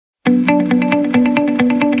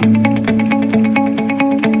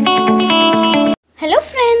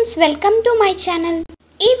Friends, welcome to my channel.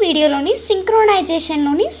 ఈ వీడియోలోని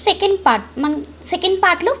సింక్రోనైజేషన్లోని second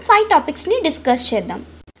పార్ట్లో 5 టాపిక్స్ని డిస్కస్ చేద్దాం.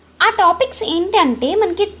 ఆ టాపిక్స్ ఏంటంటే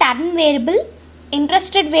మనకి turn variable,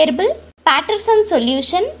 interested variable, Patterson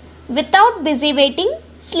solution, without busy waiting,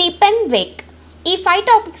 sleep and Wake. ఈ 5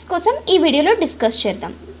 టాపిక్స్ కోసం ఈ వీడియోలో డిస్కస్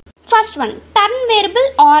చేద్దాం. First one, turn variable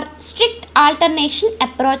are strict alternation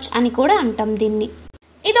approach అని కూడా అంటాం దీన్ని.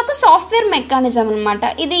 ఇది ఒక సాఫ్ట్వేర్ మెకానిజం అనమాట.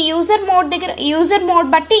 ఇది యూజర్ మోడ్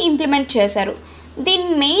బట్టి ఇంప్లిమెంట్ చేశారు. దీని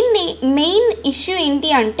మెయిన్ ఇష్యూ ఏంటి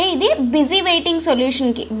అంటే ఇది బిజీ వెయిటింగ్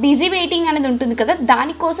సొల్యూషన్కి, బిజీ వెయిటింగ్ అనేది ఉంటుంది కదా,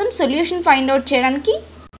 దానికోసం సొల్యూషన్ ఫైండ్ అవుట్ చేయడానికి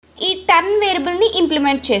ఈ టర్న్ వేరియబుల్ని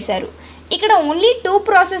ఇంప్లిమెంట్ చేశారు. ఇక్కడ ఓన్లీ 2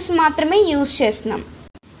 ప్రాసెస్ మాత్రమే యూజ్ చేస్తున్నాం.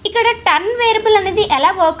 ఇక్కడ టర్న్ వేరియబుల్ అనేది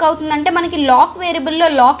ఎలా వర్క్ అవుతుందంటే మనకి లాక్ వేరియబుల్లో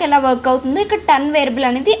లాక్ ఎలా వర్క్ అవుతుందో ఇక్కడ టర్న్ వేరియబుల్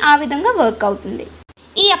అనేది ఆ విధంగా వర్క్ అవుతుంది.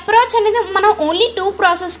 ఈ అప్రోచ్ అనేది మనం ఓన్లీ 2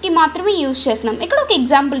 ప్రాసెస్కి మాత్రమే యూజ్ చేస్తున్నాం. ఇక్కడ ఒక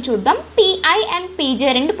ఎగ్జాంపుల్ చూద్దాం. పిఐ అండ్ పీజే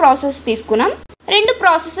 2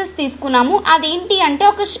 ప్రాసెసెస్ తీసుకున్నాము. అదేంటి అంటే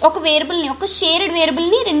ఒక వేరియబుల్ని, ఒక షేర్డ్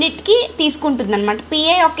వేరియబుల్ని రెండింటికి తీసుకుంటుంది అనమాట.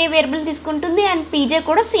 పిఐ ఒకే వేరియబుల్ తీసుకుంటుంది అండ్ పీజే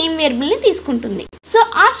కూడా సేమ్ వేరియబుల్ని తీసుకుంటుంది. సో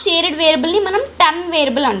ఆ షేర్డ్ వేరియబుల్ని మనం టర్న్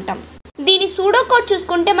వేరియబుల్ అంటాం. దీని సూడో కోడ్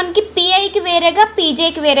చూసుకుంటే మనకి పిఐకి వేరేగా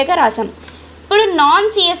పీజేకి వేరేగా రాసాం. ఇప్పుడు నాన్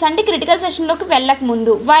సిఎస్ అంటే క్రిటికల్ సెషన్లోకి వెళ్ళక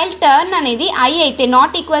ముందు వైల్ టర్న్ అనేది ఐ అయితే,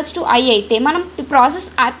 నాట్ ఈక్వల్స్ టు ఐ అయితే మనం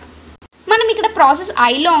ఇక్కడ ప్రాసెస్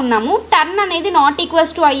ఐలో ఉన్నాము. టర్న్ అనేది నాట్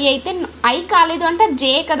ఈక్వల్స్ టు ఐ అయితే, ఐ కాలేదు అంటే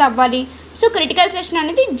జే కదా అవ్వాలి. సో క్రిటికల్ సెషన్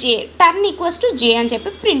అనేది జే, టర్న్ ఈక్వల్స్ టు జే అని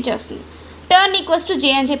చెప్పి ప్రింట్ చేస్తుంది. టర్న్ ఈక్వల్స్ టు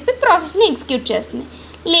జే అని చెప్పి ప్రాసెస్ని ఎగ్జిక్యూట్ చేస్తుంది.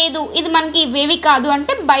 లేదు ఇది మనకి ఇవేవి కాదు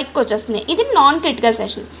అంటే బయటకు వచ్చేస్తుంది. ఇది నాన్ క్రిటికల్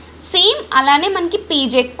సెషన్. సేమ్ అలానే మనకి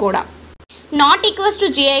పీజేకి కూడా నాట్ ఈక్వల్స్ టు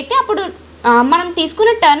జే అయితే అప్పుడు మనం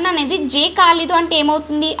తీసుకున్న టర్న్ అనేది జే కాలేదు అంటే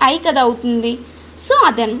ఏమవుతుంది, ఐ కదా అవుతుంది. సో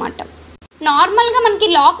అదనమాట. నార్మల్గా మనకి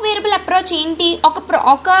లాక్ వేరియబుల్ అప్రోచ్ ఏంటి,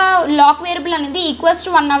 ఒక లాక్ వేరియబుల్ అనేది ఈక్వల్స్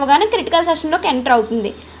టు 1 అవ్వగానే క్రిటికల్ సెషన్లోకి ఎంటర్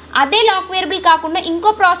అవుతుంది. అదే లాక్ వేరియబుల్ కాకుండా ఇంకో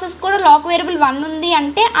ప్రాసెస్ కూడా లాక్ వేరియబుల్ 1 ఉంది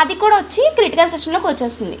అంటే అది కూడా వచ్చి క్రిటికల్ సెషన్లోకి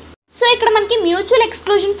వచ్చేస్తుంది. సో ఇక్కడ మనకి మ్యూచువల్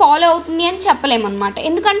ఎక్స్క్లూజన్ ఫాలో అవుతుంది అని చెప్పలేమన్నమాట.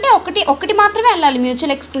 ఎందుకంటే ఒకటి మాత్రమే వెళ్ళాలి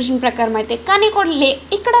మ్యూచువల్ ఎక్స్క్లూజన్ ప్రకారం అయితే. కానీ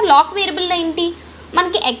ఇక్కడ లాక్ వేరియబుల్ ఏంటి,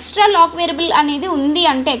 మనకి ఎక్స్ట్రా లాక్ వేరియబుల్ అనేది ఉంది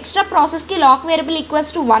అంటే, extra ప్రాసెస్కి lock variable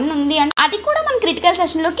equals to 1 ఉంది అంటే అది కూడా మన క్రిటికల్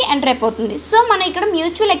సెషన్లోకి ఎంటర్ అయిపోతుంది. సో మనం ఇక్కడ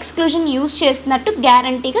మ్యూచువల్ ఎక్స్క్లూజన్ యూజ్ చేస్తున్నట్టు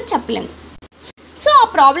గ్యారంటీగా చెప్పలేము. సో ఆ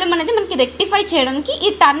ప్రాబ్లం అనేది మనకి రెక్టిఫై చేయడానికి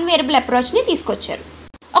ఈ టర్న్ వేరియబుల్ అప్రోచ్ని తీసుకొచ్చారు.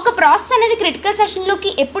 ఒక ప్రాసెస్ అనేది క్రిటికల్ సెషన్లోకి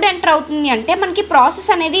ఎప్పుడు ఎంటర్ అవుతుంది అంటే మనకి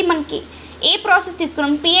ప్రాసెస్ అనేది మనకి ఏ ప్రాసెస్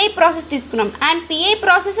తీసుకున్నాం, పిఐ ప్రాసెస్ తీసుకున్నాం and pi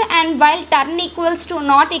process and while turn equals to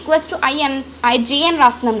not equals to జే అని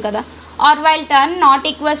రాస్తున్నాం కదా, are while turn not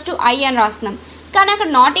equals to I అని రాస్తున్నాం. కానీ అక్కడ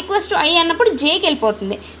నాట్ ఈక్వల్స్ టు ఐ అన్నప్పుడు జేకి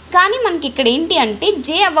వెళ్ళిపోతుంది. కానీ మనకి ఇక్కడ ఏంటి అంటే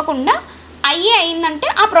జే అవ్వకుండా ఐఏ అయిందంటే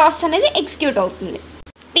ఆ ప్రాసెస్ అనేది ఎగ్జిక్యూట్ అవుతుంది.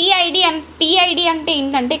 టీఐడి అంటే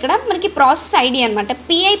ఏంటంటే ఇక్కడ మనకి ప్రాసెస్ ఐడి అనమాట.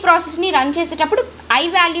 పిఐ ప్రాసెస్ని రన్ చేసేటప్పుడు ఐ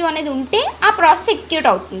వాల్యూ అనేది ఉంటే ఆ ప్రాసెస్ ఎగ్జిక్యూట్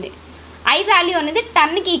అవుతుంది. ఐ వాల్యూ అనేది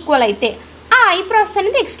టర్న్కి ఈక్వల్ అయితే ఆ ఐ ప్రాసెస్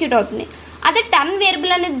అనేది ఎగ్జిక్యూట్ అవుతుంది. అదే టర్న్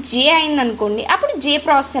వేరియబుల్ అనేది జే అయిందనుకోండి, అప్పుడు జే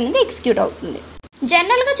ప్రాసెస్ అనేది ఎగ్జిక్యూట్ అవుతుంది.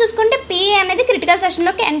 జనరల్గా చూసుకుంటే పిఏ అనేది క్రిటికల్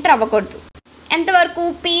సెషన్లోకి ఎంటర్ అవ్వకూడదు. ఎంతవరకు,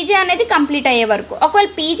 పీజే అనేది కంప్లీట్ అయ్యే వరకు. ఒకవేళ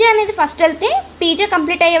పీజే అనేది ఫస్ట్ వెళ్తే పీజే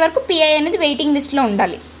కంప్లీట్ అయ్యే వరకు పిఐ అనేది వెయిటింగ్ లిస్ట్లో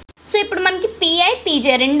ఉండాలి. సో ఇప్పుడు మనకి పిఐ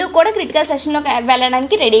పీజే 2 కూడా క్రిటికల్ సెషన్లోకి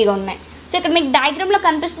వెళ్ళడానికి రెడీగా ఉన్నాయి. సో ఇక్కడ మీకు డయాగ్రామ్లో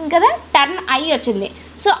కనిపిస్తుంది కదా, టర్న్ ఐ వచ్చింది.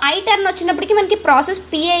 సో ఐ టర్న్ వచ్చినప్పటికీ మనకి ప్రాసెస్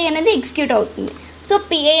పిఐ అనేది ఎగ్జిక్యూట్ అవుతుంది. సో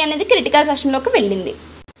పిఐ అనేది క్రిటికల్ సెషన్లోకి వెళ్ళింది.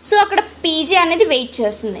 సో అక్కడ పీజే అనేది వెయిట్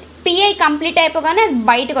చేస్తుంది. పిఐ కంప్లీట్ అయిపోగానే అది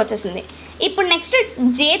బయటకు వచ్చేసింది. ఇప్పుడు నెక్స్ట్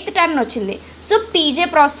జేత్ టర్న్ వచ్చింది. సో పీజే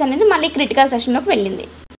ప్రాసెస్ అనేది మళ్ళీ క్రిటికల్ సెషన్లోకి వెళ్ళింది.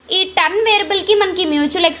 ఈ టర్న్ వేరియబుల్కి మనకి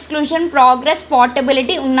మ్యూచువల్ ఎక్స్క్లూజన్, ప్రోగ్రెస్,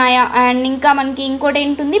 పోర్టబిలిటీ ఉన్నాయా అండ్ ఇంకా మనకి ఇంకోటి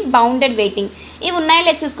ఏంటుంది, బౌండెడ్ వెయిటింగ్. ఇవి ఉన్నాయా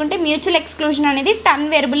లేదు చూసుకుంటే మ్యూచువల్ ఎక్స్క్లూజన్ అనేది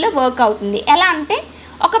టర్న్ వేరియబుల్లో వర్క్ అవుతుంది. ఎలా అంటే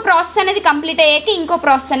ఒక ప్రాసెస్ అనేది కంప్లీట్ అయ్యాక ఇంకో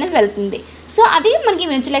ప్రాసెస్ అనేది వెళ్తుంది. సో అది మనకి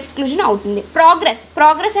మ్యూచువల్ ఎక్స్క్లూజన్ అవుతుంది.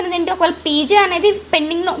 ప్రోగ్రెస్ అనేది ఏంటి, ఒకవేళ పీజే అనేది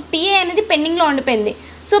పిఏ అనేది పెండింగ్లో ఉండిపోయింది.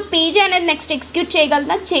 సో పీజే అనేది నెక్స్ట్ ఎగ్జిక్యూట్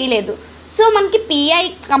చేయగలదా, చేయలేదు. సో మనకి పిఐ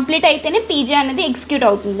కంప్లీట్ అయితేనే పీజే అనేది ఎగ్జిక్యూట్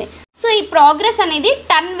అవుతుంది. సో ఈ ప్రోగ్రెస్ అనేది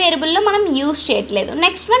టర్న్ వేరియబుల్లో మనం యూజ్ చేయట్లేదు.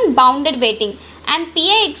 Next one, bounded waiting. And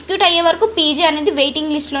pi execute అయ్యే వరకు పీజే అనేది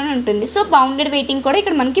వెయిటింగ్ లిస్ట్లోనే ఉంటుంది. సో బౌండెడ్ వెయిటింగ్ కూడా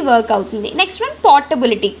ఇక్కడ మనకి వర్క్ అవుతుంది. Next one,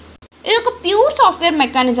 portability. ఇది ఒక ప్యూర్ సాఫ్ట్వేర్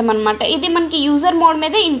మెకానిజం అనమాట. ఇది మనకి యూజర్ మోడ్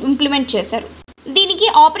మీద ఇంప్లిమెంట్ చేశారు. దీనికి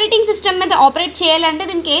ఆపరేటింగ్ సిస్టమ్ మీద ఆపరేట్ చేయాలంటే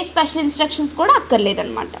దీనికి ఏ స్పెషల్ ఇన్స్ట్రక్షన్స్ కూడా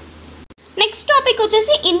అక్కర్లేదన్నమాట. నెక్స్ట్ టాపిక్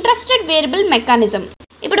వచ్చేసి ఇంట్రెస్టెడ్ వేరియబుల్ మెకానిజం.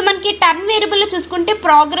 ఇప్పుడు మనకి టర్న్ వేరియబుల్లో చూసుకుంటే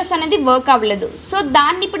ప్రోగ్రెస్ అనేది వర్క్ అవ్వలేదు. సో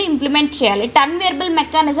దాన్ని ఇప్పుడు ఇంప్లిమెంట్ చేయాలి. టర్న్ వేరియబుల్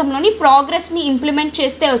మెకానిజంలోని ప్రోగ్రెస్ని ఇంప్లిమెంట్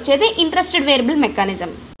చేస్తే వచ్చేది ఇంట్రెస్టెడ్ వేరియబుల్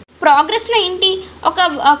మెకానిజం. ప్రోగ్రెస్లో ఏంటి, ఒక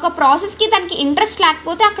ఒక ప్రాసెస్కి దానికి ఇంట్రెస్ట్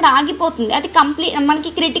లేకపోతే అక్కడ ఆగిపోతుంది, అది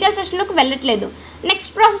మనకి క్రిటికల్ సెషన్లోకి వెళ్ళట్లేదు,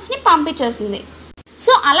 నెక్స్ట్ ప్రాసెస్ని పంపించేస్తుంది.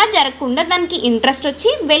 సో అలా జరగకుండా దానికి ఇంట్రెస్ట్ వచ్చి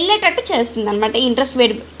వెళ్ళేటట్టు చేస్తుంది అనమాట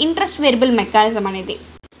ఇంట్రెస్ట్ వేరియబుల్ మెకానిజం అనేది.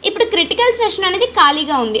 ఇప్పుడు క్రిటికల్ సెషన్ అనేది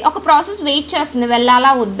ఖాళీగా ఉంది, ఒక ప్రాసెస్ వెయిట్ చేస్తుంది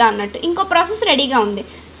వెళ్ళాలా వద్దా అన్నట్టు, ఇంకో ప్రాసెస్ రెడీగా ఉంది.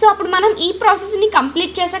 సో అప్పుడు మనం ఈ ప్రాసెస్ని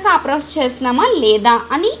కంప్లీట్ చేశాక ఆ ప్రాసెస్ చేస్తున్నామా లేదా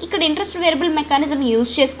అని ఇక్కడ ఇంట్రెస్ట్ వేరియబుల్ మెకానిజం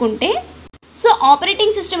యూజ్ చేసుకుంటే, సో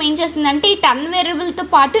ఆపరేటింగ్ సిస్టమ్ ఏం చేస్తుందంటే ఈ టర్న్ వేరియబుల్తో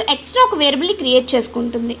పాటు ఎక్స్ట్రా ఒక వేరియబుల్ని క్రియేట్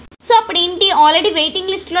చేసుకుంటుంది. సో అప్పుడు ఏంటి, ఆల్రెడీ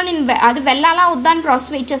వెయిటింగ్ లిస్ట్లో నేను అది వెళ్ళాలా వద్దా అని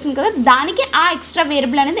ప్రాసెస్ వెయిట్ చేస్తుంది కదా, దానికి ఆ ఎక్స్ట్రా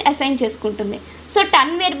వేరియబుల్ అనేది అసైన్ చేసుకుంటుంది. సో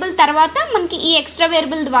టర్న్ వేరియబుల్ తర్వాత మనకి ఈ ఎక్స్ట్రా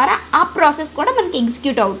వేరియబుల్ ద్వారా ఆ ప్రాసెస్ కూడా మనకి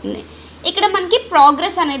ఎగ్జిక్యూట్ అవుతుంది. ఇక్కడ మనకి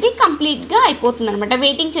ప్రోగ్రెస్ అనేది కంప్లీట్గా అయిపోతుంది అనమాట.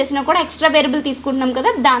 వెయిటింగ్ చేసినా కూడా ఎక్స్ట్రా వేరియబుల్ తీసుకుంటున్నాం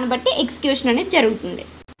కదా, దాన్ని బట్టి ఎగ్జిక్యూషన్ అనేది జరుగుతుంది.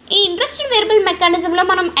 ఈ ఇంట్రెస్టెడ్ వేరియబుల్ మెకానిజంలో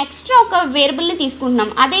మనం ఎక్స్ట్రా ఒక వేరియబుల్ని తీసుకుంటున్నాం,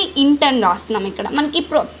 అదే ఇంట్ అని రాస్తున్నాం. ఇక్కడ మనకి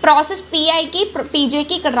ప్రాసెస్ పిఐకి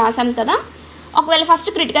పీజేకి ఇక్కడ రాసాం కదా. ఒకవేళ ఫస్ట్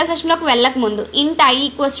క్రిటికల్ సెషన్లోకి వెళ్ళక ముందు ఇంట్ ఐ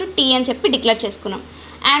ఈక్వల్స్ టు టీ అని చెప్పి డిక్లేర్ చేసుకున్నాం.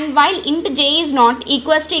 అండ్ వైల్ ఇంట్ జే is not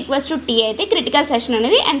equals to tea అయితే క్రిటికల్ సెషన్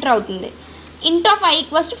అనేది ఎంటర్ అవుతుంది. ఇంట్ of I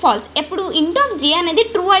equals to falls. ఎప్పుడు ఇంట్ ఆఫ్ జే అనేది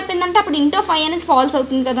ట్రూ అయిపోయిందంటే అప్పుడు ఇంట్ ఆఫ్ ఐ అనేది ఫాల్స్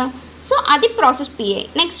అవుతుంది కదా. సో అది process pi.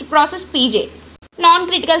 Next process PJ non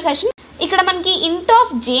critical session. ఇక్కడ మనకి ఇంట్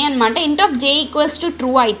ఆఫ్ జే అనమాట, ఇంట్ of J equals to true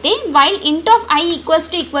అయితే వైల్ ఇంట్ of I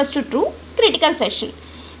equals to true critical session.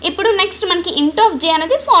 ఇప్పుడు నెక్స్ట్ మనకి ఇంట్ ఆఫ్ జే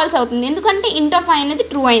అనేది ఫాల్స్ అవుతుంది, ఎందుకంటే ఇంట్ ఆఫ్ ఐ అనేది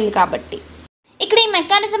ట్రూ అయింది కాబట్టి. ఇక్కడ ఈ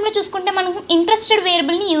మెకానిజంలో చూసుకుంటే మనం ఇంట్రెస్టెడ్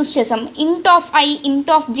వేరియబుల్ని యూజ్ చేసాం. ఇంట్ ఆఫ్ ఐ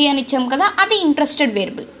ఇంట్ ఆఫ్ జే అని ఇచ్చాం కదా, అది ఇంట్రెస్టెడ్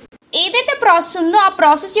వేరియబుల్. ఏదైతే ప్రాసెస్ ఉందో ఆ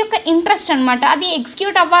ప్రాసెస్ యొక్క ఇంట్రెస్ట్ అనమాట, అది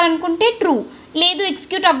ఎగ్జిక్యూట్ అవ్వాలనుకుంటే ట్రూ, లేదు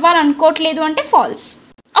ఎగ్జిక్యూట్ అవ్వాలనుకోవట్లేదు అంటే ఫాల్స్.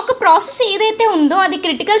 ఒక ప్రాసెస్ ఏదైతే ఉందో అది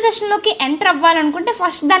క్రిటికల్ సెషన్లోకి ఎంటర్ అవ్వాలనుకుంటే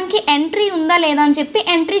ఫస్ట్ దానికి ఎంట్రీ ఉందా లేదా అని చెప్పి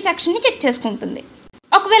ఎంట్రీ సెక్షన్ని చెక్ చేసుకుంటుంది.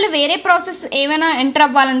 ఒకవేళ వేరే ప్రాసెస్ ఏమైనా ఎంటర్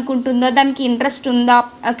అవ్వాలనుకుంటుందో, దానికి ఇంట్రెస్ట్ ఉందా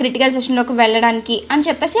క్రిటికల్ సెషన్లోకి వెళ్ళడానికి అని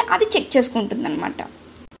చెప్పేసి అది చెక్ చేసుకుంటుంది అనమాట.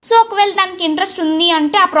 సో ఒకవేళ దానికి ఇంట్రెస్ట్ ఉంది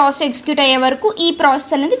అంటే ఆ ప్రాసెస్ ఎగ్జిక్యూట్ అయ్యే వరకు ఈ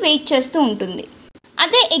ప్రాసెస్ అనేది వెయిట్ చేస్తూ ఉంటుంది.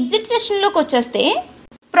 అదే ఎగ్జిట్ సెషన్లోకి వచ్చేస్తే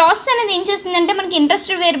ప్రాసెస్ అనేది ఏం చేస్తుందంటే మనకి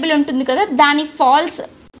ఇంట్రెస్టెడ్ వేరియబుల్ ఉంటుంది కదా, దాని ఫాల్స్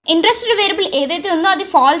ఇంట్రెస్టెడ్ వేరియబుల్ ఏదైతే ఉందో అది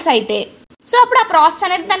ఫాల్స్ అయితే సో అప్పుడు ఆ ప్రాసెస్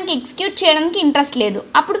అనేది దానికి ఎగ్జిక్యూట్ చేయడానికి ఇంట్రెస్ట్ లేదు,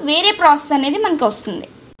 అప్పుడు వేరే ప్రాసెస్ అనేది మనకి వస్తుంది.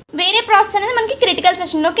 వేరే ప్రాసెస్ అనేది మనకి క్రిటికల్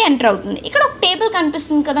సెషన్లోకి ఎంటర్ అవుతుంది. ఇక్కడ ఒక టేబుల్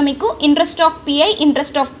కనిపిస్తుంది కదా మీకు, interest of pi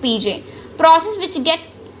interest of PJ, process which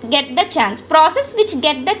get the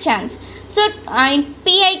chance. So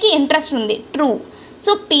పిఐకి interest ఉంది ట్రూ,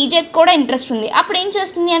 సో పీజేకి కూడా ఇంట్రెస్ట్ ఉంది. అప్పుడు ఏం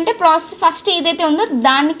చేస్తుంది అంటే ప్రాసెస్ ఫస్ట్ ఏదైతే ఉందో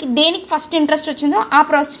దేనికి ఫస్ట్ ఇంట్రెస్ట్ వచ్చిందో ఆ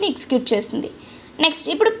ప్రాసెస్ని ఎగ్జిక్యూట్ చేస్తుంది. నెక్స్ట్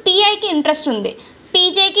ఇప్పుడు పిఐకి ఇంట్రెస్ట్ ఉంది,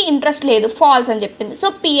 పీజేకి ఇంట్రెస్ట్ లేదు ఫాల్స్ అని చెప్పింది, సో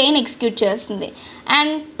పిఐని ఎగ్జిక్యూట్ చేస్తుంది.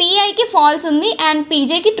 అండ్ పిఐకి ఫాల్స్ ఉంది అండ్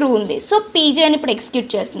పీజేకి ట్రూ ఉంది, సో పీజేని ఇప్పుడు ఎగ్జిక్యూట్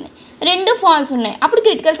చేస్తుంది. రెండు ఫాల్స్ ఉన్నాయి, అప్పుడు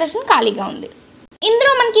క్రిటికల్ సెషన్ ఖాళీగా ఉంది.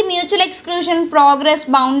 ఇందులో మనకి mutual exclusion, progress,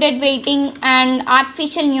 bounded waiting and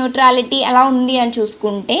artificial neutrality ఎలా ఉంది అని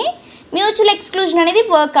చూసుకుంటే మ్యూచువల్ ఎక్స్క్లూజన్ అనేది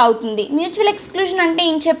వర్క్ అవుతుంది. మ్యూచువల్ ఎక్స్క్లూజన్ అంటే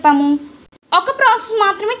ఏం చెప్పాము, ఒక ప్రాసెస్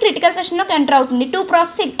మాత్రమే క్రిటికల్ సెషన్లోకి ఎంటర్ అవుతుంది, టూ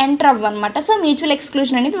ప్రాసెస్ ఎంటర్ అవ్వు అనమాట. సో మ్యూచువల్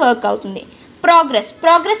ఎక్స్క్లూజన్ అనేది వర్క్ అవుతుంది.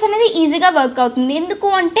 ప్రోగ్రెస్ అనేది ఈజీగా వర్క్ అవుతుంది. ఎందుకు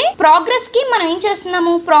అంటే ప్రోగ్రెస్కి మనం ఏం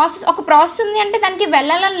చేస్తున్నాము, ఒక ప్రాసెస్ ఉంది అంటే దానికి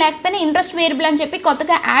వెళ్ళాలని లేకపోయినా ఇంట్రెస్ట్ వేరియబుల్ అని చెప్పి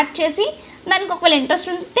కొత్తగా యాడ్ చేసి దానికి ఒకవేళ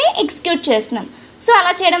ఇంట్రెస్ట్ ఉంటే ఎగ్జిక్యూట్ చేస్తున్నాం. సో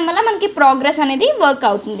అలా చేయడం వల్ల మనకి ప్రోగ్రెస్ అనేది వర్క్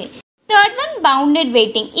అవుతుంది. Third one bounded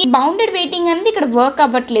waiting. ఈ బౌండెడ్ వెయిటింగ్ అనేది ఇక్కడ వర్క్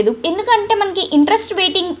అవ్వట్లేదు, ఎందుకంటే మనకి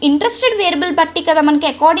ఇంట్రెస్టెడ్ వేరియబుల్ బట్టి కదా మనకి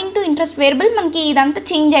అకార్డింగ్ టు ఇంట్రెస్ట్ వేరియబుల్ మనకి ఇదంతా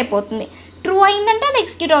చేంజ్ అయిపోతుంది. ట్రూ అయిందంటే అది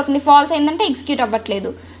ఎగ్జిక్యూట్ అవుతుంది, ఫాల్స్ అయిందంటే ఎగ్జిక్యూట్ అవ్వట్లేదు.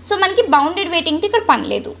 సో మనకి బౌండెడ్ వెయిటింగ్కి ఇక్కడ పని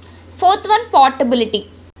లేదు. Fourth one portability.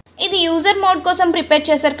 ఇది యూజర్ మోడ్ కోసం ప్రిపేర్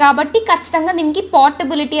చేశారు కాబట్టి ఖచ్చితంగా దీనికి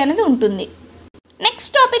పోర్టబిలిటీ అనేది ఉంటుంది.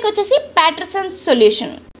 నెక్స్ట్ టాపిక్ వచ్చేసి ప్యాటర్సన్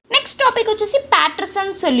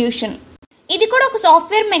సొల్యూషన్. ఇది కూడా ఒక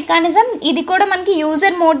సాఫ్ట్వేర్ మెకానిజం, ఇది కూడా మనకి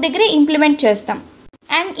యూజర్ మోడ్ దగ్గరే ఇంప్లిమెంట్ చేస్తాం.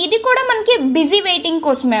 అండ్ ఇది కూడా మనకి బిజీ వెయిటింగ్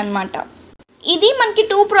కోసమే అనమాట. ఇది మనకి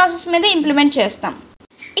 2 ప్రాసెస్ మీద ఇంప్లిమెంట్ చేస్తాం.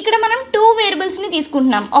 ఇక్కడ మనం 2 వేరియబుల్స్ని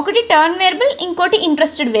తీసుకుంటున్నాం, ఒకటి టర్న్ వేరియబుల్, ఇంకోటి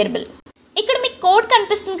ఇంట్రెస్టెడ్ వేరియబుల్. ఇక్కడ మీకు కోడ్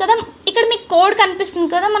కనిపిస్తుంది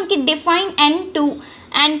కదా, మనకి డిఫైన్ n2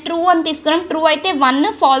 అండ్ ట్రూ అని తీసుకున్నాం. ట్రూ అయితే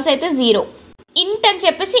 1, ఫాల్స్ అయితే 0. ఇంట్ అని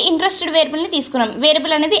చెప్పేసి ఇంట్రెస్టెడ్ వేరియబుల్ని తీసుకున్నాం,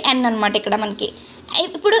 వేరియబుల్ అనేది n అనమాట. ఇక్కడ మనకి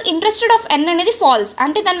ఇప్పుడు ఇంట్రెస్టెడ్ ఆఫ్ n అనేది ఫాల్స్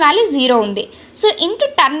అంటే దాని వాల్యూ 0 ఉంది. సో ఇంటూ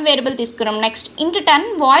టర్న్ వేరియబుల్ తీసుకున్నాం. Next into turn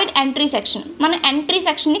void entry section, మనం ఎంట్రీ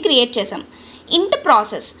సెక్షన్ని క్రియేట్ చేసాం. ఇంటూ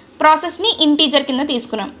ప్రాసెస్ని ఇంటీజర్ కింద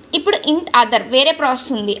తీసుకున్నాం. ఇప్పుడు ఇంట్ అదర్, వేరే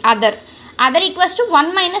ప్రాసెస్ ఉంది other equals to 1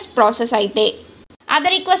 minus process అయితే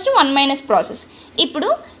ప్రాసెస్. ఇప్పుడు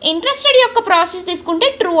ఇంట్రెస్టెడ్ యొక్క ప్రాసెస్ తీసుకుంటే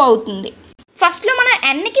ట్రూ అవుతుంది. ఫస్ట్లో మనం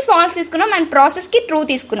ఎన్కి ఫాల్స్ తీసుకున్నాం అండ్ ప్రాసెస్కి ట్రూ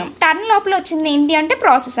తీసుకున్నాం. టర్న్ లోపల వచ్చింది ఏంటి అంటే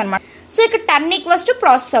ప్రాసెస్ అనమాట. సో ఇక్కడ టర్న్ ఈక్వల్స్ టు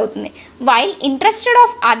ప్రాసెస్ అవుతుంది. వైల్ ఇంట్రెస్టెడ్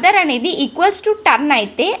ఆఫ్ అదర్ అనేది ఈక్వల్స్ టు టర్న్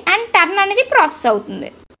అయితే అండ్ టర్న్ అనేది ప్రాసెస్ అవుతుంది.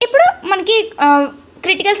 ఇప్పుడు మనకి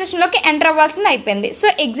క్రిటికల్ సెక్షన్లోకి ఎంటర్ అవ్వాల్సింది అయిపోయింది. సో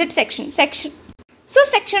ఎగ్జిట్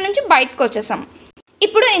సెక్షన్ నుంచి బయటకు వచ్చేసాం.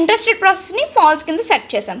 ఇప్పుడు ఇంట్రెస్టెడ్ ప్రాసెస్ని ఫాల్స్ కింద సెట్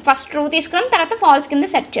చేసాం. ఫస్ట్ ట్రూ తీసుకున్నాం, తర్వాత ఫాల్స్ కింద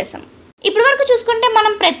సెట్ చేసాం. ఇప్పుడు వరకు చూసుకుంటే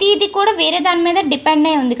మనం ప్రతిదీ కూడా వేరే దాని మీద డిపెండ్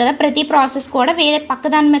అయి ఉంది కదా, ప్రతి ప్రాసెస్ కూడా వేరే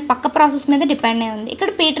పక్క ప్రాసెస్ మీద డిపెండ్ అయి ఉంది. ఇక్కడ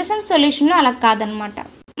పీటర్సన్ సొల్యూషన్లో అలా కాదనమాట.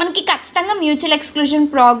 మనకి ఖచ్చితంగా mutual exclusion,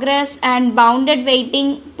 progress and bounded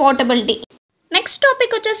waiting, portability. Next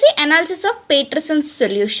topic వచ్చేసి అనాలిసిస్ ఆఫ్ పేటర్సన్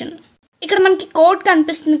సొల్యూషన్. ఇక్కడ మనకి కోడ్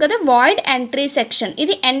కనిపిస్తుంది కదా, వాయిడ్ ఎంట్రీ సెక్షన్.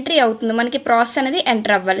 ఇది ఎంట్రీ అవుతుంది, మనకి ప్రాసెస్ అనేది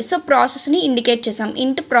ఎంటర్ అవ్వాలి. సో ప్రాసెస్ని ఇండికేట్ చేసాం,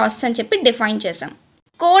 ఇంట్ ప్రాసెస్ అని చెప్పి డిఫైన్ చేసాం.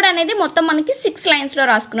 కోడ్ అనేది మొత్తం మనకి 6 లైన్స్లో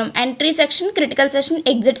రాసుకున్నాం. Entry section, critical session,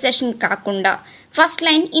 exit session కాకుండా ఫస్ట్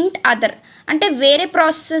లైన్ ఇంట్ అదర్ అంటే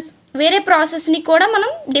వేరే ప్రాసెస్ని కూడా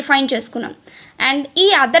మనం డిఫైన్ చేసుకున్నాం. అండ్ ఈ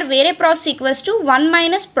అదర్ వేరే ప్రాసెస్ ఈక్వల్స్ టు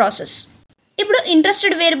 1 - ప్రాసెస్. ఇప్పుడు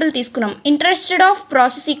ఇంట్రెస్టెడ్ వేరియబుల్ తీసుకున్నాం. Interested of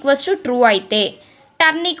process equals to true అయితే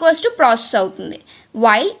టర్న్ ఈక్వల్స్ టు ప్రాసెస్ అవుతుంది.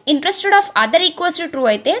 While interested of other equals to true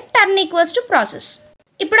అయితే టర్న్ ఈక్వల్స్ టు ప్రాసెస్.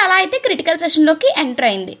 ఇప్పుడు అలా అయితే క్రిటికల్ సెషన్లోకి ఎంటర్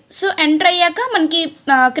అయింది. సో ఎంటర్ అయ్యాక మనకి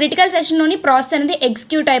క్రిటికల్ సెషన్లోని ప్రాసెస్ అనేది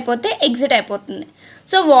ఎగ్జిక్యూట్ అయిపోతే ఎగ్జిట్ అయిపోతుంది.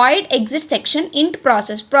 సో వాయిడ్ ఎగ్జిట్ సెక్షన్ ఇంట్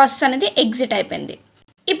ప్రాసెస్ అనేది ఎగ్జిట్ అయిపోయింది.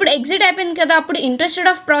 ఇప్పుడు ఎగ్జిట్ అయిపోయింది కదా, అప్పుడు ఇంట్రెస్టెడ్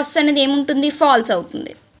ఆఫ్ ప్రాసెస్ అనేది ఏముంటుంది, ఫాల్స్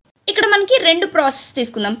అవుతుంది. ఇక్కడ మనకి 2 ప్రాసెస్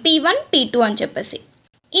తీసుకుందాం, P1, P2 అని చెప్పేసి.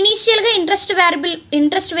 ఇనీషియల్గా ఇంట్రెస్ట్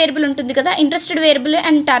వేరియబుల్ ఉంటుంది కదా, interested variable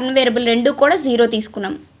and turn variable రెండు కూడా 0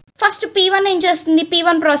 తీసుకున్నాం. ఫస్ట్ P1 ఏం చేస్తుంది,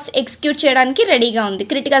 P1 ప్రాసెస్ ఎగ్జిక్యూట్ చేయడానికి రెడీగా ఉంది,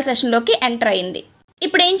 క్రిటికల్ సెషన్లోకి ఎంటర్ అయింది.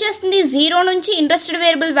 ఇప్పుడు ఏం చేస్తుంది, 0 నుంచి ఇంట్రెస్టెడ్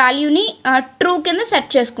వేరియబుల్ వాల్యూని ట్రూ కింద సెట్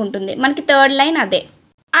చేసుకుంటుంది. మనకి థర్డ్ లైన్ అదే.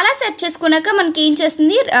 అలా సెట్ చేసుకున్నాక మనకి ఏం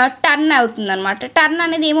చేస్తుంది, టర్న్ అవుతుంది అనమాట. టర్న్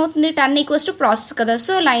అనేది ఏమవుతుంది, టర్న్ ఈక్వల్స్ టు ప్రాసెస్ కదా,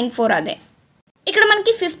 సో లైన్ 4 అదే. ఇక్కడ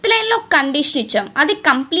మనకి 5th లైన్లో కండిషన్ ఇచ్చాం, అది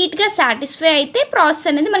కంప్లీట్గా సాటిస్ఫై అయితే ప్రాసెస్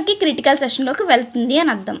అనేది మనకి క్రిటికల్ సెషన్లోకి వెళ్తుంది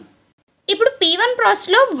అని అర్థం. ఇప్పుడు P1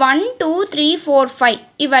 ప్రాసెస్లో 1, 2, 3, 4, 5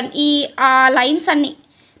 ఇవన్నీ లైన్స్ అన్నీ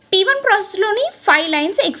P1 ప్రాసెస్లోని 5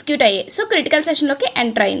 లైన్స్ ఎగ్జిక్యూట్ అయ్యాయి. సో క్రిటికల్ సెషన్లోకి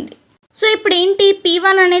ఎంటర్ అయింది. సో ఇప్పుడు ఏంటి,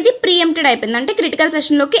 P1 అనేది ప్రీఎంప్టెడ్ అయిపోయింది, అంటే క్రిటికల్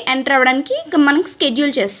సెషన్లోకి ఎంటర్ అవ్వడానికి మనం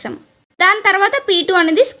స్కెడ్యూల్ చేస్తాం. దాని తర్వాత P2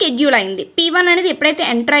 అనేది స్కెడ్యూల్ అయింది. P1 అనేది ఎప్పుడైతే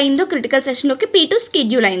ఎంటర్ అయిందో క్రిటికల్ సెషన్లోకి, P2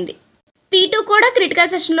 స్కెడ్యూల్ అయింది. P2 కూడా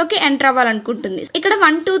క్రిటికల్ సెషన్లోకి ఎంటర్ అవ్వాలనుకుంటుంది. ఇక్కడ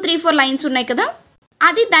 1, 2, 3, 4 లైన్స్ ఉన్నాయి కదా,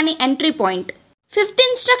 అది దాని ఎంట్రీ పాయింట్. 5th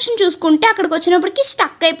ఇన్స్ట్రక్షన్ చూసుకుంటే అక్కడికి వచ్చినప్పటికీ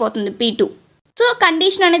స్టక్ అయిపోతుంది P2. సో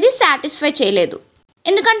కండిషన్ అనేది సాటిస్ఫై చేయలేదు,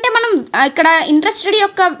 ఎందుకంటే మనం ఇక్కడ ఇంట్రెస్టెడ్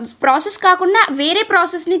యొక్క ప్రాసెస్ కాకుండా వేరే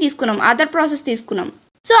ప్రాసెస్ని తీసుకున్నాం, అదర్ ప్రాసెస్ తీసుకున్నాం.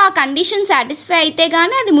 సో ఆ కండిషన్ సాటిస్ఫై అయితే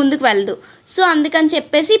కానీ అది ముందుకు వెళ్ళదు. సో అందుకని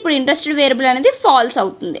చెప్పేసి ఇప్పుడు ఇంట్రెస్టెడ్ వేరియబుల్ అనేది ఫాల్స్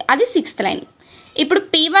అవుతుంది, అది 6th లైన్. ఇప్పుడు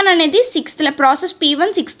P1 అనేది 6th ప్రాసెస్ P1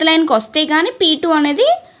 6th లైన్కి వస్తే కానీ P2 అనేది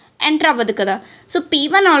ఎంటర్ అవ్వదు కదా. సో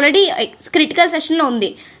P1 ఆల్రెడీ క్రిటికల్ సెషన్లో ఉంది,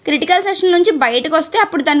 క్రిటికల్ సెషన్ నుంచి బయటకు వస్తే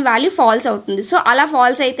అప్పుడు దాని వాల్యూ ఫాల్స్ అవుతుంది. సో అలా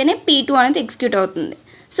ఫాల్స్ అయితేనే P2 అనేది ఎగ్జిక్యూట్ అవుతుంది.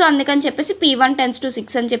 సో అందుకని చెప్పేసి P1 →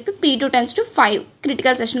 6 అని చెప్పి P2 → 5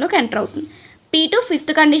 క్రిటికల్ సెషన్లోకి ఎంటర్ అవుతుంది. P2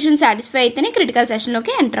 5th కండిషన్ సాటిస్ఫై అయితేనే క్రిటికల్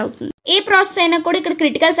సెషన్లోకి ఎంటర్ అవుతుంది. ఏ ప్రాసెస్ అయినా కూడా ఇక్కడ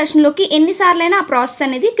క్రిటికల్ సెషన్లోకి ఎన్నిసార్లు అయినా ఆ ప్రాసెస్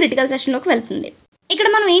అనేది క్రిటికల్ సెషన్లోకి వెళ్తుంది. ఇక్కడ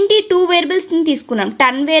మనం ఏంటి 2 వేరియబుల్స్ని తీసుకున్నాం,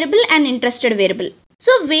 turn variable and interested variable.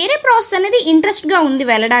 So వేరే ప్రాసెస్ అనేది ఇంట్రెస్ట్గా ఉంది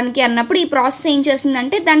వెళ్ళడానికి అన్నప్పుడు ఈ ప్రాసెస్ ఏం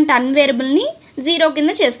చేస్తుందంటే దాని టర్న్ వేరియబుల్ని 0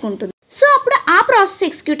 కింద చేసుకుంటుంది. సో అప్పుడు ఆ ప్రాసెస్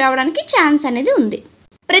ఎగ్జిక్యూట్ అవ్వడానికి ఛాన్స్ అనేది ఉంది.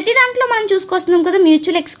 ప్రతి దాంట్లో మనం చూసుకొస్తున్నాం కదా,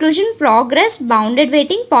 mutual exclusion, progress, bounded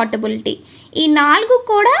waiting, portability. ఈ 4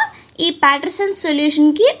 కూడా ఈ ప్యాటర్సన్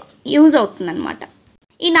సొల్యూషన్కి యూజ్ అవుతుందన్నమాట.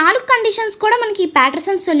 ఈ 4 కండిషన్స్ కూడా మనకి ఈ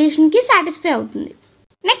ప్యాటర్సన్ సొల్యూషన్కి సాటిస్ఫై అవుతుంది.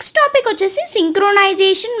 నెక్స్ట్ టాపిక్ వచ్చేసి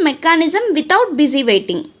synchronisation mechanism without busy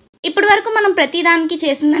waiting. ఇప్పటి వరకు మనం ప్రతి దానికి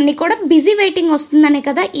చేసిందన్నీ కూడా బిజీ వెయిటింగ్ వస్తుందనే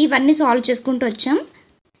కదా ఇవన్నీ సాల్వ్ చేసుకుంటూ వచ్చాం.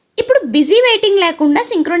 ఇప్పుడు బిజీ వెయిటింగ్ లేకుండా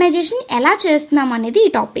సింక్రోనైజేషన్ ఎలా చేస్తున్నాం అనేది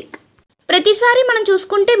ఈ టాపిక్. ప్రతిసారి మనం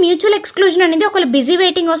చూసుకుంటే మ్యూచువల్ ఎక్స్క్లూజన్ అనేది ఒకవేళ బిజీ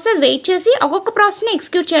వెయిటింగ్ వస్తే వెయిట్ చేసి ఒక్కొక్క ప్రాసెస్ని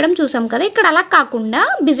ఎగ్జిక్యూట్ చేయడం చూసాం కదా. ఇక్కడ అలా కాకుండా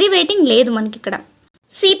బిజీ వెయిటింగ్ లేదు మనకి. ఇక్కడ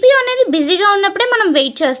CPU అనేది బిజీగా ఉన్నప్పుడే మనం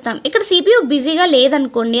వెయిట్ చేస్తాం. ఇక్కడ CPU బిజీగా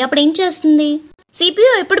లేదనుకోండి, అప్పుడు ఏం చేస్తుంది,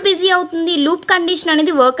 CPU ఎప్పుడు బిజీ అవుతుంది, లూప్ కండిషన్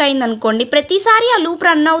అనేది వర్క్ అయింది అనుకోండి, ప్రతిసారి ఆ లూప్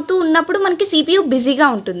రన్ అవుతూ ఉన్నప్పుడు మనకి CPU బిజీగా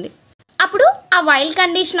ఉంటుంది. అప్పుడు ఆ వైల్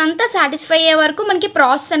కండిషన్ అంతా సాటిస్ఫై అయ్యే వరకు మనకి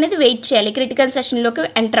ప్రాసెస్ అనేది వెయిట్ చేయాలి క్రిటికల్ సెషన్లోకి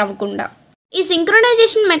ఎంటర్ అవ్వకుండా. ఈ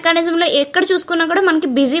సింక్రొనైజేషన్ మెకానిజంలో ఎక్కడ చూసుకున్నా కూడా మనకి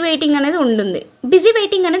బిజీ వెయిటింగ్ అనేది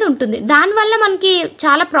ఉంటుంది. దానివల్ల మనకి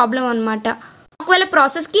చాలా ప్రాబ్లం అనమాట. ఒకవేళ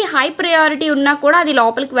ప్రాసెస్కి హై ప్రయారిటీ ఉన్నా కూడా అది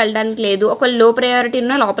లోపలికి వెళ్ళడానికి లేదు, ఒకవేళ లో ప్రయారిటీ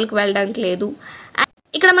ఉన్నా లోపలికి వెళ్ళడానికి లేదు.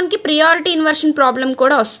 ఇక్కడ మనకి ప్రియారిటీ ఇన్వర్షన్ ప్రాబ్లం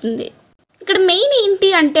కూడా వస్తుంది. ఇక్కడ మెయిన్ ఏంటి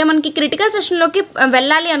అంటే మనకి క్రిటికల్ సెషన్లోకి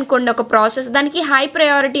వెళ్ళాలి అనుకోండి ఒక ప్రాసెస్, దానికి హై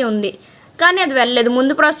ప్రయారిటీ ఉంది కానీ అది వెళ్ళలేదు,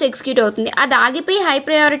 ముందు ప్రాసెస్ ఎగ్జిక్యూట్ అవుతుంది, అది ఆగిపోయి హై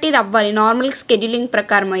ప్రయారిటీది అవ్వాలి నార్మల్ స్కెడ్యూలింగ్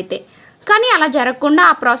ప్రకారం అయితే. కానీ అలా జరగకుండా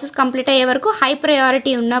ఆ ప్రాసెస్ కంప్లీట్ అయ్యే వరకు హై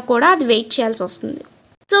ప్రయారిటీ ఉన్నా కూడా అది వెయిట్ చేయాల్సి వస్తుంది.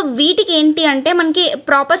 సో వీటికి ఏంటి అంటే మనకి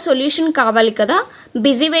ప్రాపర్ సొల్యూషన్ కావాలి కదా,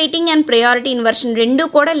 busy waiting and priority inversion రెండు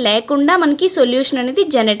కూడా లేకుండా మనకి సొల్యూషన్ అనేది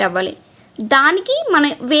జనరేట్ అవ్వాలి. దానికి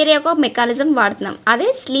మనం వేరే ఒక మెకానిజం వాడుతున్నాం, అదే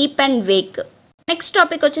sleep and Wake. Next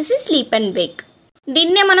topic వచ్చేసి స్లీప్ అండ్ వేక్.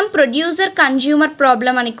 దీన్నే మనం ప్రొడ్యూసర్ కన్జ్యూమర్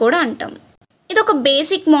ప్రాబ్లం అని కూడా అంటాం. ఇది ఒక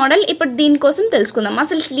బేసిక్ మోడల్. ఇప్పుడు దీనికోసం తెలుసుకుందాం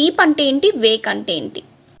అసలు స్లీప్ అంటే ఏంటి, వేక్ అంటే ఏంటి.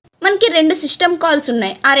 మనకి 2 సిస్టమ్ కాల్స్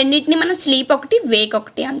ఉన్నాయి, ఆ రెండింటిని మనం స్లీప్ ఒకటి వేక్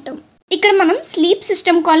ఒకటి అంటాం. ఇక్కడ మనం స్లీప్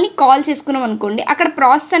సిస్టమ్ కాల్ని కాల్ చేసుకున్నాం అనుకోండి, అక్కడ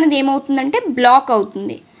ప్రాసెస్ అనేది ఏమవుతుందంటే బ్లాక్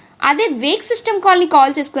అవుతుంది. అదే వేక్ సిస్టమ్ కాల్ని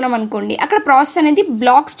కాల్ చేసుకున్నాం అనుకోండి, అక్కడ ప్రాసెస్ అనేది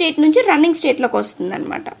బ్లాక్ స్టేట్ నుంచి రన్నింగ్ స్టేట్లోకి వస్తుంది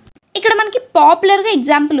అనమాట. ఇక్కడ మనకి పాపులర్గా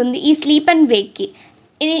ఎగ్జాంపుల్ ఉంది ఈ స్లీప్ అండ్ వేక్కి.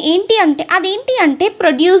 అదేంటి అంటే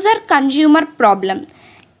ప్రొడ్యూసర్ కన్జ్యూమర్ ప్రాబ్లం.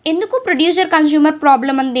 ఎందుకు ప్రొడ్యూసర్ కన్జ్యూమర్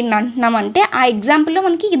ప్రాబ్లం అని దీన్ని అంటున్నామంటే ఆ ఎగ్జాంపుల్లో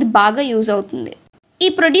మనకి ఇది బాగా యూజ్ అవుతుంది. ఈ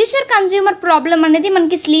ప్రొడ్యూసర్ కన్జ్యూమర్ ప్రాబ్లం అనేది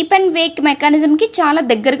మనకి స్లీప్ అండ్ వేక్ మెకానిజంకి చాలా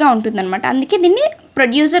దగ్గరగా ఉంటుందన్నమాట. అందుకే దీన్ని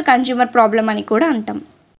ప్రొడ్యూసర్ కన్జ్యూమర్ ప్రాబ్లం అని కూడా అంటాం.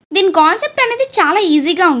 దీని కాన్సెప్ట్ అనేది చాలా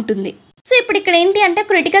ఈజీగా ఉంటుంది. సో ఇప్పుడు ఇక్కడ ఏంటి అంటే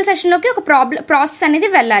క్రిటికల్ సెషన్లోకి ఒక ప్రాసెస్ అనేది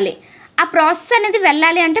వెళ్ళాలి. ఆ ప్రాసెస్ అనేది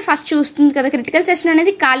వెళ్ళాలి అంటే ఫస్ట్ చూస్తుంది కదా, క్రిటికల్ సెషన్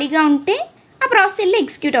అనేది ఖాళీగా ఉంటే ఆ ప్రాసెస్ వెళ్ళి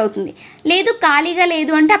ఎగ్జిక్యూట్ అవుతుంది. లేదు ఖాళీగా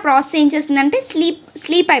లేదు అంటే ఆ ప్రాసెస్ ఏం చేస్తుందంటే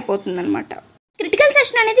స్లీప్ అయిపోతుంది అనమాట. క్రిటికల్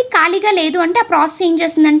సెషన్ అనేది ఖాళీగా లేదు అంటే ఆ ప్రాసెస్ ఏం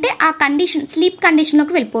చేస్తుందంటే ఆ స్లీప్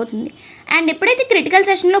కండిషన్లోకి వెళ్ళిపోతుంది. అండ్ ఎప్పుడైతే క్రిటికల్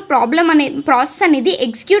సెషన్లో ప్రాసెస్ అనేది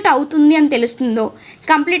ఎగ్జిక్యూట్ అవుతుంది అని తెలుస్తుందో,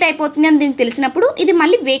 కంప్లీట్ అయిపోతుంది అని దీనికి తెలిసినప్పుడు ఇది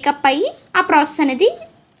మళ్ళీ వేకప్ అయ్యి ఆ ప్రాసెస్ అనేది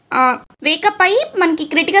వేకప్ అయ్యి మనకి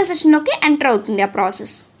క్రిటికల్ సెషన్లోకి ఎంటర్ అవుతుంది ఆ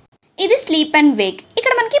ప్రాసెస్. ఇది స్లీప్ అండ్ వేక్.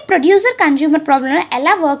 ఇక్కడ మనకి ప్రొడ్యూసర్ కన్జ్యూమర్ ప్రాబ్లంలో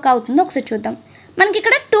ఎలా వర్క్ అవుతుందో ఒకసారి చూద్దాం. మనకి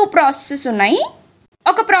ఇక్కడ 2 ప్రాసెసెస్ ఉన్నాయి.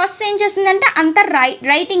 ఒక ప్రాసెస్ ఏం చేస్తుందంటే అంతా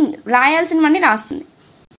రాయాల్సినవన్నీ రాస్తుంది.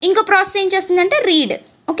 ఇంకో ప్రాసెస్ ఏం చేస్తుందంటే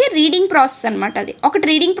రీడింగ్ ప్రాసెస్ అనమాట. అది ఒకటి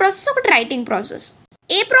రీడింగ్ ప్రాసెస్, ఒకటి రైటింగ్ ప్రాసెస్.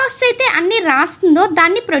 ఏ ప్రాసెస్ అయితే అన్ని రాస్తుందో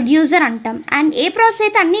దాన్ని ప్రొడ్యూసర్ అంటాం, అండ్ ఏ ప్రాసెస్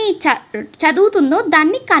అయితే అన్ని చదువుతుందో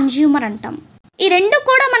దాన్ని కన్జ్యూమర్ అంటాం. ఈ రెండు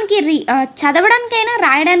కూడా మనకి చదవడానికైనా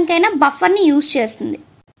రాయడానికైనా బఫర్ని యూజ్ చేస్తుంది.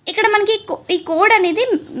 ఇక్కడ మనకి ఈ కోడ్ అనేది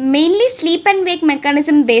mainly sleep and Wake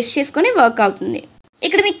mechanism base చేసుకొని వర్క్ అవుతుంది.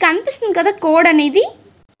 ఇక్కడ మీకు కనిపిస్తుంది కదా, కోడ్ అనేది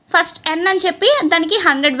ఫస్ట్ n అని చెప్పి దానికి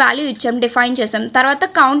 100 వాల్యూ ఇచ్చాం, డిఫైన్ చేసాం. తర్వాత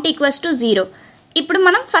కౌంట్ ఈక్వల్స్ టు 0. ఇప్పుడు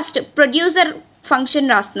మనం ఫస్ట్ ప్రొడ్యూసర్ ఫంక్షన్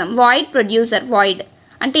రాస్తున్నాం, వాయిడ్ ప్రొడ్యూసర్, వాయిడ్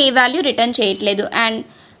అంటే ఏ వాల్యూ రిటర్న్ చేయట్లేదు, అండ్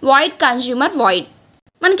వాయిడ్ కన్జ్యూమర్, వాయిడ్.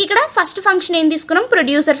 మనకి ఇక్కడ ఫస్ట్ ఫంక్షన్ ఏం తీసుకున్నాం,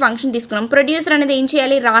 ప్రొడ్యూసర్ ఫంక్షన్ తీసుకున్నాం. ప్రొడ్యూసర్ అనేది ఏం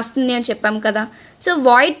చేయాలి, రాస్తుంది అని చెప్పాం కదా. So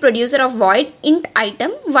void producer of void ఇంట్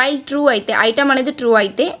ఐటమ్ వైల్ ట్రూ అయితే, ఐటమ్ అనేది ట్రూ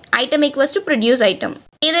అయితే item equals to produce item.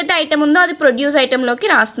 ఏదైతే ఐటమ్ ఉందో అది ప్రొడ్యూస్ ఐటంలోకి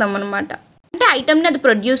రాస్తున్నాం అనమాట, అంటే ఐటమ్ని అది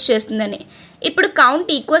ప్రొడ్యూస్ చేస్తుందని. ఇప్పుడు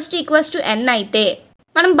కౌంట్ ఈక్వల్స్ టు n అయితే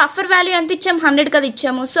మనం బఫర్ వాల్యూ ఎంత ఇచ్చాము, 100 కదా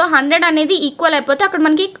ఇచ్చాము. సో 100 అనేది ఈక్వల్ అయిపోతే అక్కడ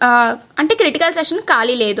మనకి అంటే క్రిటికల్ సెషన్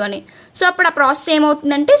ఖాళీ లేదు అని. సో అప్పుడు ఆ ప్రాసెస్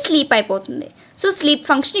ఏమవుతుందంటే స్లీప్ అయిపోతుంది. సో స్లీప్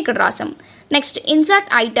ఫంక్షన్ ఇక్కడ రాసాం. Next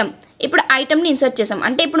insert item. ఇప్పుడు ఐటమ్ని ఇన్సర్ట్ చేసాం,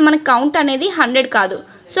 అంటే ఇప్పుడు మనకి కౌంట్ అనేది 100 కాదు.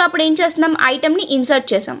 సో అప్పుడు ఏం చేస్తున్నాం, ఐటమ్ని ఇన్సర్ట్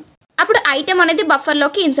చేసాం. అప్పుడు ఐటమ్ అనేది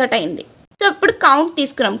బఫర్లోకి ఇన్సర్ట్ అయింది. సో ఇప్పుడు కౌంట్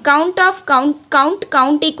తీసుకున్నాం,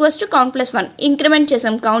 count equals to count plus 1 increment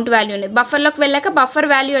చేసాం కౌంట్ వాల్యూని. బఫర్లోకి వెళ్ళాక బఫర్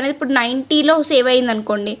వాల్యూ అనేది ఇప్పుడు 90లో సేవ్ అయింది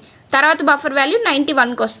అనుకోండి, తర్వాత బఫర్ వాల్యూ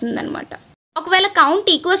 91కి వస్తుంది అనమాట. ఒకవేళ కౌంట్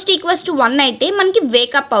ఈక్వల్స్ టు 1 అయితే మనకి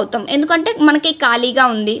వేకప్ అవుతాం, ఎందుకంటే మనకి ఖాళీగా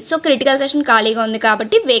ఉంది. సో క్రిటికల్ సెషన్ ఖాళీగా ఉంది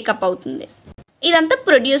కాబట్టి వేకప్ అవుతుంది. ఇదంతా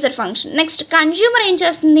ప్రొడ్యూసర్ ఫంక్షన్. నెక్స్ట్ కన్జ్యూమర్ ఏం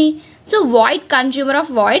చేస్తుంది, so void consumer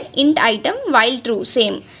of void ఇంట్ ఐటమ్ వైల్ ట్రూ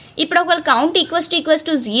సేమ్. ఇప్పుడు ఒకవేళ కౌంట్ ఈక్వల్స్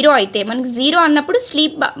టు 0 అయితే మనకి 0 అన్నప్పుడు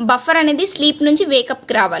బఫర్ అనేది స్లీప్ నుంచి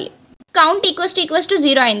వేకప్కి రావాలి. కౌంట్ ఈక్వల్స్ టు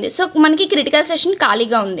 0 అయింది, సో మనకి క్రిటికల్ సెషన్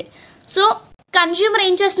ఖాళీగా ఉంది. సో కన్జ్యూమర్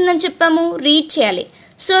ఏం చేస్తుందని చెప్పాము, రీడ్ చేయాలి.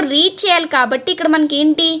 సో రీడ్ చేయాలి కాబట్టి ఇక్కడ మనకి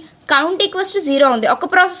ఏంటి, కౌంట్ ఈక్వల్స్ టు 0 ఉంది,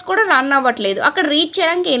 ఒక ప్రాసెస్ కూడా రన్ అవ్వట్లేదు, అక్కడ రీడ్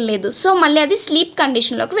చేయడానికి ఏం లేదు. సో మళ్ళీ అది స్లీప్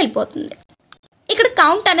కండిషన్లోకి వెళ్ళిపోతుంది. ఇక్కడ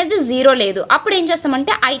కౌంట్ అనేది 0 లేదు, అప్పుడు ఏం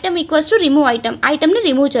చేస్తామంటే item equals to remove ఐటమ్ని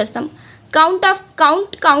remove చేస్తాం.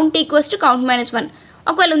 Count equals to count -1.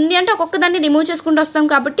 ఒకవేళ ఉంది అంటే ఒక్కొక్క దాన్ని రిమూవ్ చేసుకుంటూ వస్తాం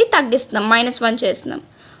కాబట్టి తగ్గిస్తున్నాం, -1 చేస్తున్నాం.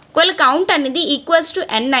 ఒకవేళ కౌంట్ అనేది ఈక్వల్స్ టు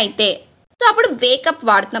n అయితే సో అప్పుడు వేకప్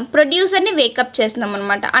వాడుతున్నాం, ప్రొడ్యూసర్ని వేకప్ చేస్తున్నాం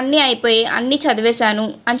అనమాట. అన్నీ అయిపోయి అన్నీ చదివేశాను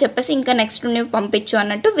అని చెప్పేసి ఇంకా నెక్స్ట్ నువ్వు పంపించు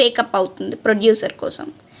అన్నట్టు వేకప్ అవుతుంది ప్రొడ్యూసర్ కోసం.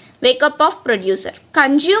 Wake up of producer.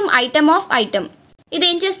 Consume item of item. ఇది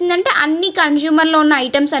ఏం చేసిందంటే అన్ని కన్జ్యూమర్లో ఉన్న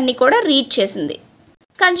ఐటమ్స్ అన్నీ కూడా రీడ్ చేసింది,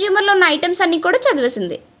 కన్జ్యూమర్లో ఉన్న ఐటమ్స్ అన్నీ కూడా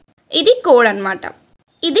చదివేసింది. ఇది కోడ్ అనమాట.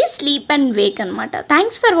 ఇది స్లీప్ అండ్ వేక్ అనమాట.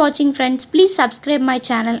 Thanks for watching friends. Please subscribe my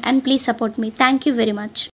channel and please support me. Thank you very much.